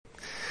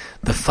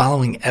The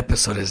following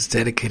episode is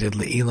dedicated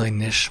Le'iloi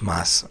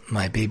Nishmas,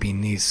 my baby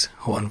niece,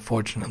 who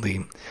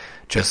unfortunately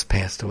just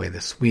passed away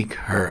this week.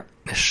 Her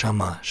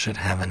neshama should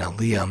have an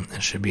aliyah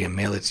and should be a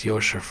melitz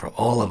yosher for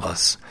all of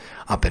us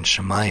up in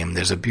Shemayim.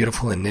 There's a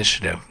beautiful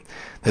initiative.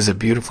 There's a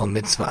beautiful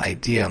mitzvah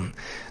idea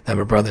that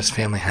my brother's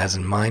family has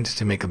in mind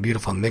to make a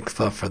beautiful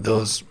mikvah for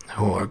those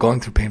who are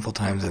going through painful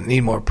times and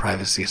need more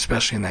privacy,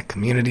 especially in that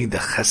community. The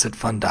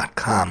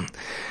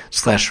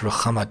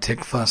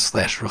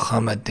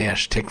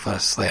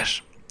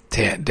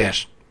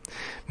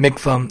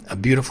chesedfund.com/ruchama-tikva/mikvah, a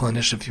beautiful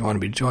initiative. If you want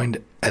to be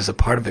joined as a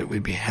part of it,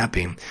 we'd be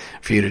happy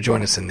for you to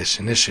join us in this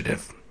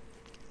initiative.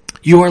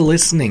 You are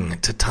listening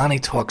to Tani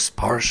Talks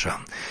Parsha,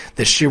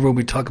 the shir where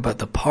we talk about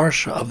the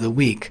Parsha of the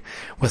week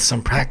with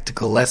some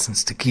practical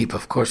lessons to keep.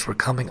 Of course, we're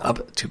coming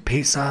up to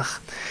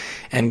Pesach,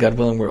 and God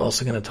willing, we're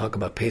also going to talk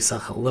about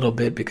Pesach a little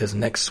bit because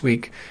next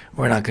week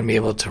we're not going to be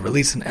able to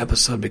release an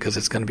episode because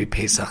it's going to be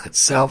Pesach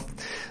itself.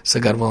 So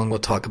God willing, we'll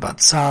talk about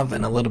Tzav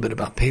and a little bit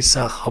about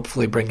Pesach,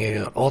 hopefully bringing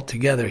it all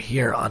together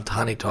here on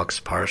Tani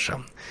Talks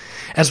Parsha.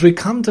 As we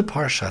come to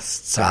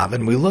Parshas Tzav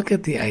and we look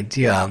at the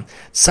idea,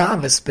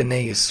 Tzav es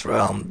B'nai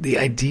Yisrael, the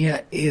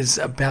idea is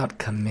about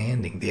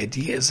commanding. The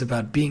idea is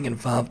about being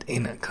involved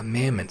in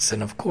commandments.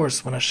 And of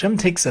course, when Hashem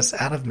takes us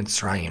out of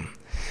Mitzrayim,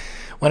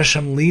 when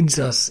Hashem leads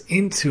us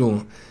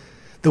into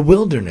the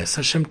wilderness,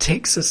 Hashem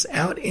takes us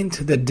out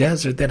into the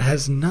desert that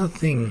has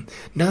nothing,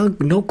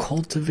 no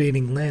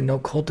cultivating land, no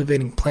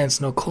cultivating plants,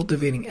 no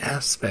cultivating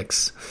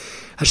aspects.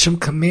 Hashem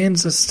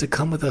commands us to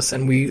come with us,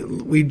 and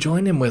we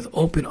join Him with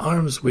open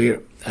arms.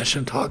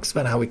 Hashem talks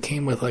about how He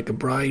came with like a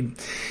bride,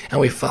 and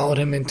we followed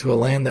Him into a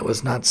land that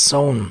was not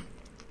sown,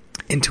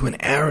 into an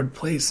arid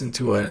place,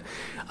 into a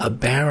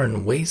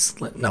barren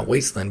wasteland, not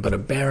wasteland, but a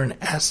barren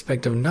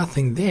aspect of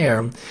nothing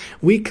there.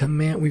 We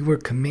were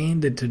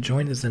commanded to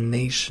join as a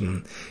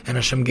nation, and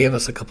Hashem gave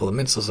us a couple of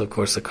mitzvahs, of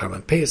course, the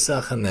Karban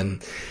Pesach, and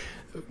then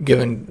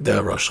given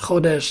the Rosh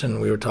Chodesh,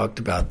 and we were talked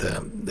about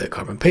the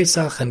Karban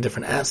Pesach and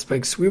different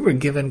aspects. We were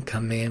given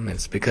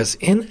commandments because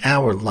in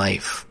our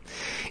life,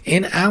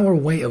 in our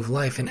way of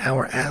life, in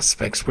our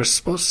aspects, we're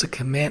supposed to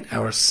command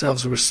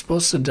ourselves. We're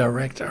supposed to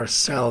direct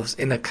ourselves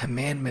in a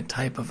commandment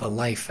type of a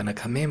life, in a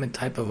commandment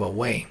type of a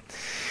way.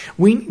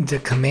 We need to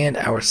command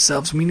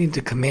ourselves. We need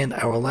to command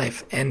our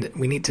life, and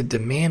we need to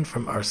demand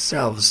from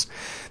ourselves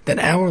that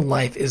our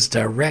life is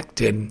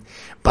directed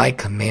by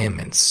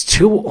commandments.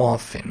 Too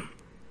often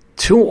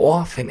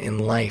in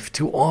life,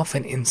 too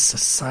often in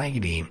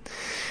society,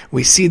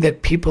 we see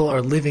that people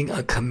are living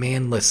a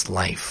commandless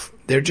life.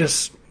 They're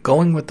just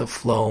going with the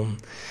flow.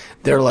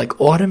 They're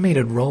like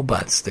automated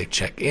robots. They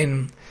check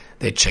in,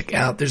 they check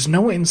out. There's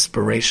no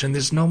inspiration.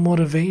 There's no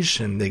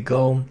motivation. They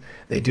go,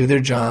 they do their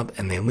job,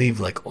 and they leave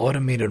like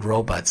automated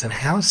robots. And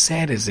how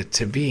sad is it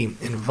to be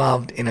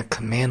involved in a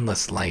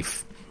commandless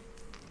life?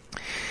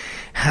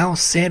 How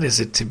sad is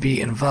it to be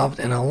involved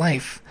in a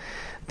life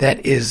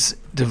that is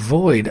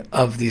devoid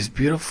of these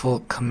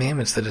beautiful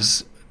commandments, that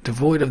is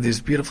devoid of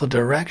these beautiful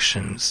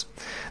directions,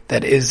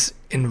 that is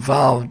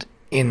involved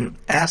in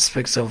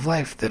aspects of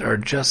life that are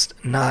just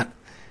not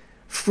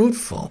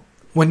fruitful.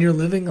 When you're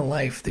living a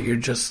life that you're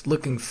just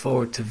looking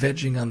forward to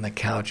vegging on the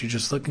couch, you're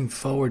just looking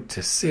forward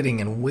to sitting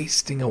and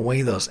wasting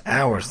away those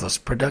hours, those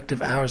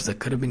productive hours that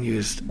could have been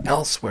used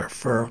elsewhere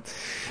for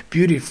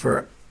beauty,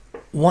 for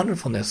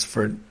wonderfulness,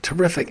 for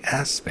terrific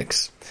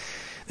aspects.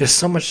 There's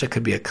so much that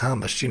could be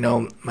accomplished. You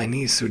know, my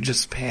niece who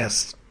just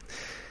passed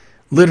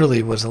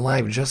literally was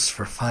alive just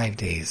for 5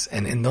 days.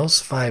 And in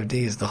those 5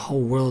 days, the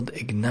whole world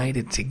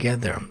ignited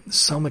together.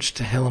 So much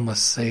Tehillim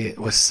was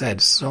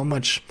said. So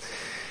much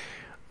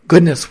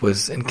goodness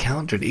was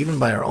encountered, even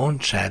by our own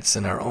chats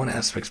and our own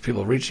aspects.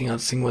 People reaching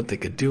out, seeing what they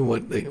could do,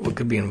 what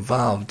could be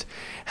involved.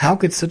 How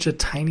could such a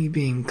tiny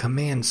being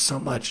command so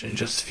much in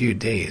just a few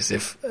days?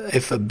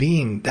 If a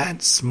being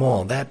that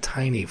small, that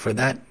tiny, for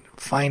that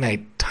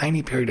finite,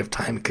 tiny period of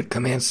time could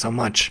command so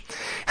much,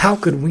 how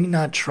could we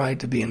not try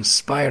to be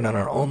inspired on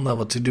our own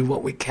level to do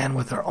what we can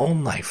with our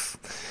own life?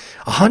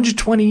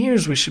 120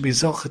 years we should be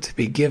zocheh to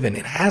be given.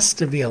 It has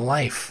to be a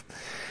life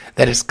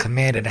that is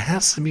commanded. It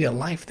has to be a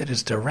life that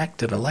is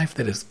directed, a life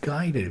that is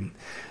guided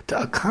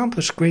to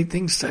accomplish great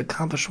things, to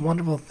accomplish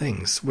wonderful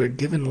things. We're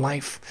given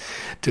life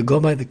to go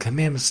by the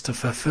commandments, to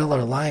fulfill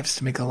our lives,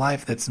 to make a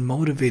life that's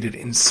motivated,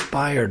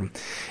 inspired,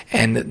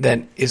 and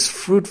that is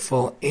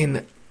fruitful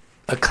in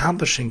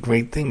accomplishing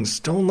great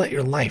things. Don't let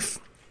your life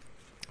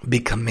be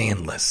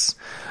commandless.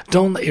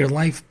 Don't let your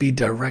life be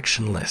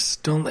directionless.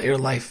 Don't let your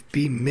life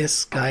be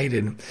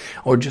misguided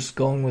or just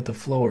going with the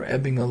flow or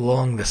ebbing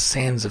along the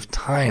sands of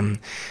time,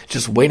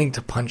 just waiting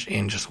to punch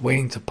in, just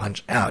waiting to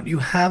punch out. You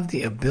have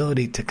the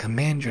ability to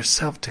command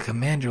yourself, to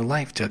command your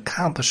life, to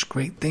accomplish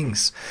great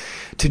things,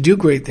 to do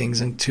great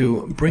things, and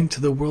to bring to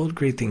the world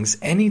great things.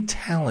 Any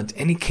talent,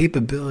 any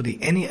capability,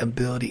 any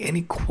ability,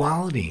 any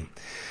quality,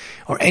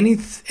 or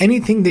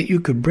anything that you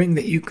could bring,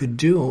 that you could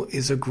do,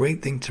 is a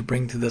great thing to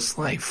bring to this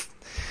life,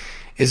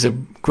 is a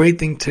great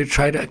thing to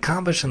try to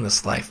accomplish in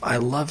this life. I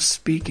love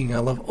speaking, I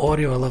love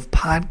audio, I love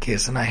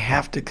podcasts, and I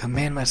have to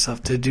command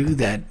myself to do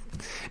that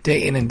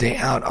day in and day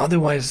out.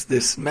 Otherwise,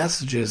 this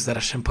messages that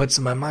Hashem puts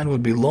in my mind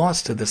would be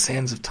lost to the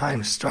sands of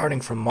time,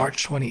 starting from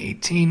March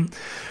 2018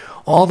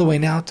 all the way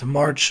now to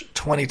March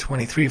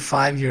 2023,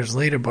 5 years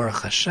later,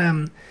 Baruch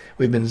Hashem.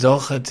 We've been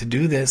zocha to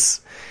do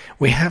this.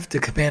 We have to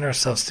command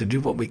ourselves to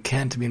do what we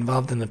can to be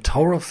involved in a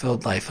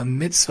Torah-filled life, a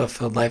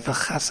mitzvah-filled life, a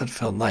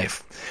chesed-filled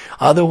life.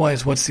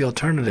 Otherwise, what's the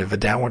alternative? A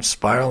downward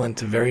spiral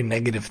into very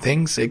negative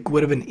things? It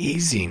would have been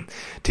easy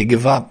to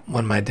give up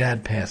when my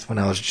dad passed when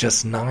I was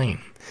just 9.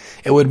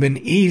 It would have been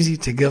easy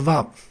to give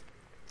up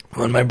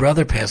when my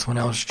brother passed when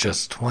I was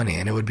just 20.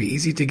 And it would be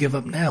easy to give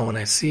up now when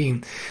I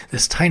see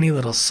this tiny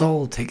little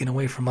soul taken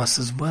away from us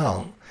as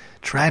well.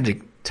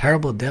 Tragic,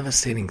 terrible,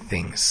 devastating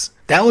things.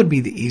 That would be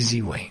the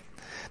easy way.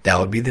 That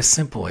would be the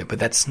simple way, but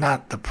that's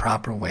not the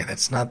proper way.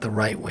 That's not the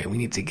right way. We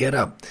need to get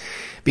up,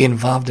 be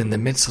involved in the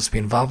mitzvahs, be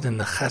involved in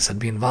the chesed,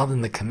 be involved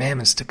in the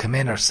commandments to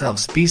command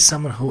ourselves. Be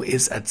someone who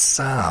is at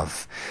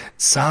Tzav.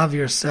 Tzav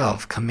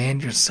yourself,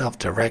 command yourself,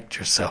 direct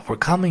yourself. We're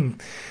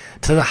coming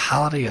to the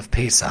holiday of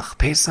Pesach.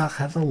 Pesach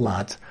has a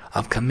lot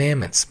of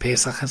commandments.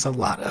 Pesach has a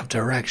lot of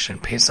direction.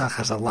 Pesach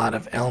has a lot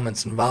of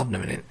elements involved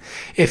in it.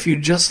 If you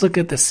just look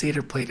at the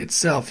Seder plate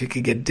itself, you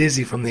could get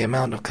dizzy from the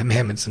amount of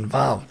commandments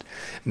involved.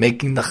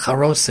 Making the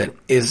charoset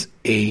is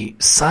a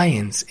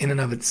science in and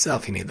of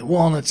itself. You need the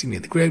walnuts, you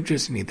need the grape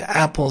juice, you need the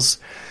apples.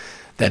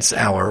 That's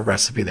our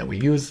recipe that we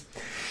use.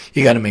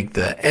 You got to make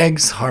the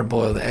eggs,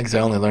 hard-boiled eggs. I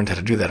only learned how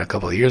to do that a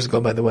couple of years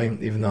ago, by the way,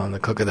 even though I'm the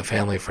cook of the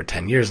family for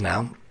 10 years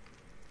now.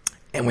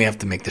 And we have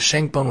to make the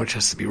shank bone, which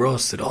has to be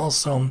roasted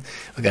also.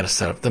 We got to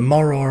set up the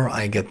maror.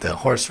 I get the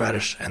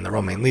horseradish and the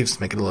romaine leaves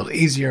to make it a little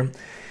easier.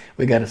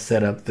 We got to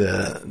set up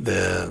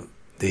the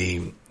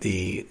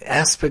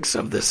aspects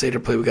of the Seder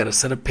plate. We got to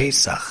set up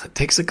Pesach. It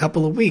takes a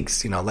couple of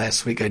weeks.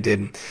 Last week I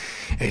did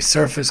a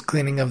surface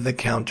cleaning of the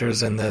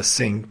counters and the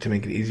sink to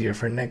make it easier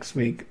for next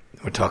week.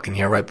 We're talking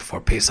here right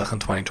before Pesach in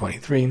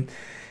 2023.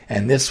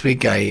 And this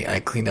week I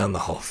cleaned down the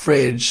whole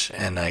fridge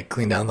and I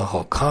cleaned down the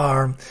whole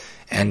car.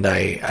 And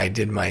I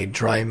did my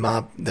dry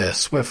mop, the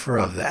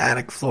Swiffer of the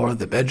attic floor,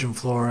 the bedroom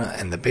floor,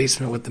 and the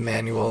basement with the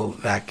manual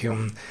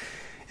vacuum.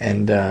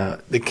 And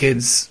the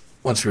kids,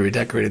 once we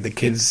redecorated the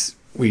kids,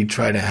 we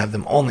try to have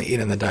them only eat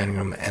in the dining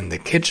room and the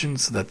kitchen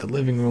so that the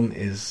living room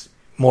is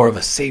more of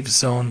a safe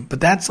zone. But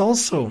that's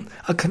also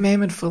a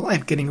commandment for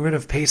life. Getting rid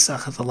of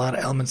Pesach has a lot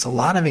of elements, a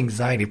lot of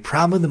anxiety,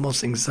 probably the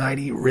most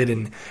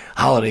anxiety-ridden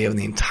holiday of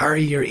the entire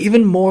year,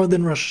 even more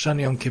than Rosh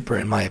Hashanah Yom Kippur,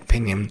 in my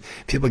opinion.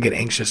 People get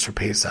anxious for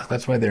Pesach.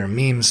 That's why there are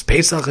memes.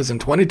 Pesach is in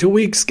 22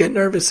 weeks. Get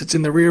nervous. It's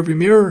in the rearview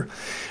mirror.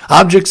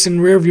 Objects in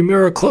rearview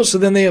mirror are closer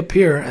than they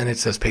appear. And it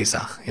says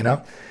Pesach,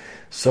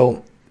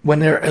 So when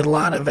there are a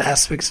lot of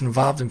aspects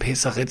involved in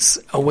Pesach, it's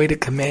a way to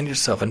command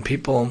yourself. And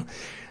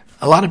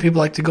a lot of people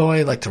like to go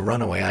away, like to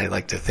run away. I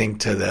like to think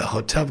to the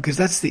hotel because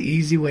that's the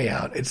easy way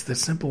out. It's the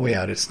simple way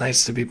out. It's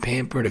nice to be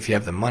pampered if you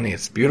have the money.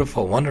 It's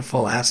beautiful,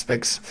 wonderful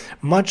aspects.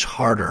 Much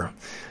harder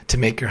to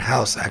make your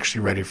house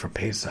actually ready for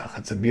Pesach.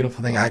 It's a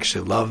beautiful thing. I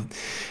actually love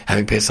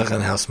having Pesach in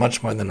the house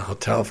much more than a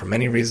hotel for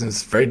many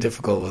reasons. It's very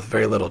difficult with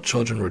very little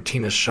children.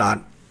 Routine is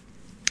shot.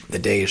 The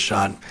day is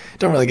shot.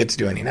 Don't really get to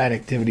do any night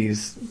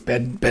activities.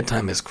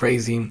 Bedtime is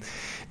crazy.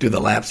 Do the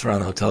laps around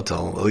the hotel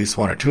till at least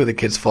one or two of the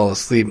kids fall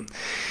asleep.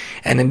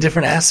 And in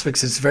different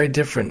aspects, it's very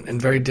different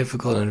and very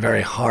difficult and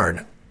very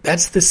hard.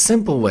 That's the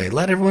simple way.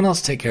 Let everyone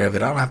else take care of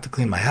it. I don't have to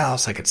clean my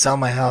house. I could sell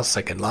my house.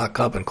 I could lock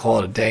up and call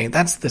it a day.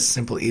 That's the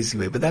simple, easy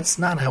way. But that's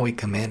not how we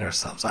command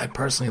ourselves. I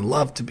personally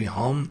love to be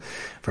home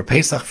for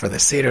Pesach, for the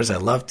Seders. I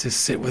love to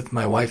sit with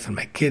my wife and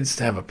my kids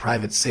to have a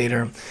private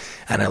Seder.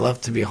 And I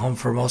love to be home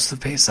for most of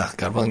Pesach.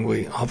 God willing,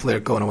 we hopefully are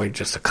going away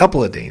just a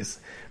couple of days.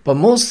 But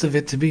most of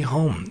it to be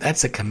home.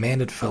 That's a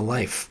commanded for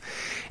life.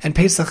 And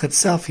Pesach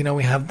itself,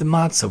 we have the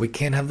matzah. We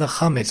can't have the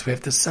chametz. We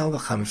have to sell the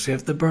chametz. We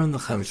have to burn the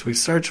chametz. We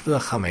search for the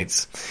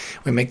chametz.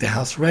 We make the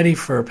house ready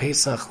for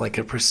Pesach like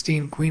a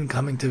pristine queen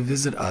coming to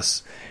visit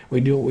us.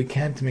 We do what we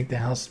can to make the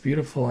house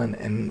beautiful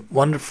and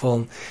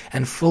wonderful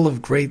and full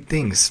of great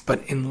things.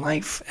 But in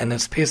life, and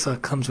as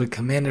Pesach comes, we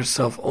command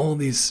ourselves all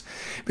these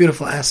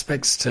beautiful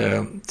aspects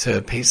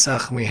to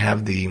Pesach. We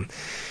have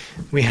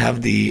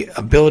the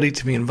ability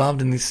to be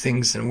involved in these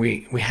things, and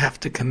we have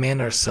to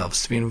command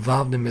ourselves to be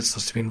involved in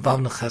mitzvahs, to be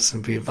involved in chesed,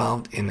 and be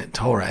involved in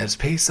Torah. As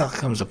Pesach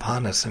comes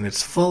upon us, and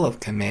it's full of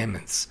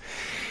commandments,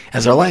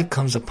 as our life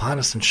comes upon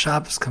us and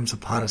Shabbos comes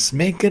upon us,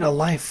 make it a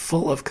life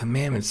full of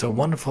commandments, a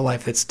wonderful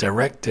life that's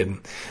directed,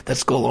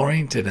 that's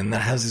goal-oriented, and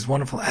that has these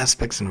wonderful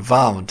aspects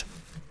involved,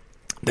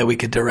 that we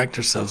could direct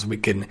ourselves, we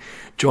can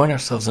join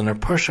ourselves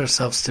and push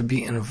ourselves to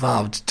be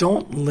involved.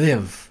 Don't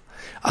live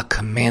a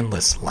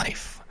commandless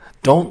life.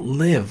 Don't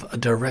live a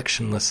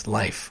directionless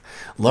life.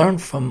 Learn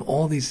from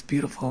all these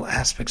beautiful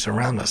aspects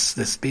around us.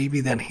 This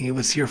baby that he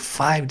was here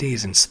 5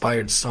 days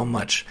inspired so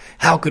much.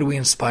 How could we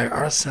inspire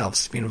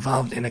ourselves to be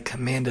involved in a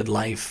commanded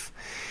life,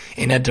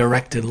 in a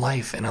directed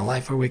life, in a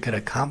life where we could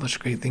accomplish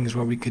great things,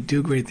 where we could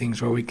do great things,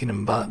 where we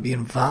can be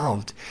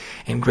involved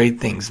in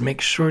great things?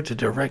 Make sure to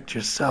direct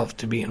yourself,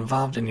 to be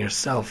involved in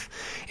yourself,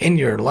 in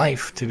your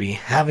life, to be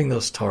having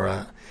those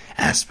Torah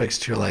aspects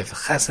to your life,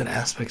 chesed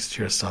aspects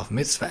to yourself,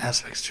 mitzvah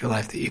aspects to your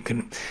life, that you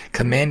can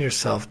command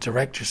yourself,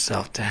 direct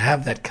yourself to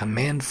have that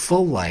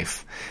commandful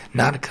life,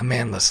 not a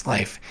commandless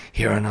life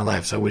here in our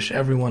lives. So I wish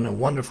everyone a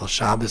wonderful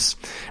Shabbos.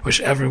 I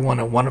wish everyone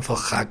a wonderful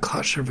Chag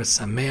Kosher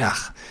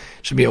v'Sameach.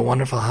 Should be a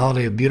wonderful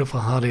holiday, a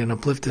beautiful holiday, an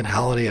uplifted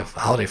holiday, a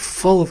holiday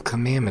full of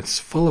commandments,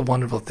 full of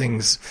wonderful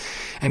things.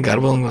 And God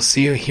willing, we'll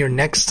see you here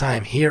next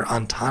time, here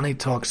on Tani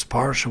Talks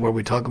Parsha, where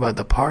we talk about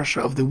the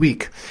Parsha of the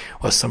week,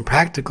 with some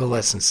practical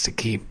lessons to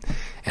keep.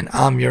 And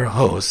I'm your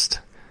host,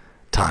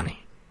 Tani.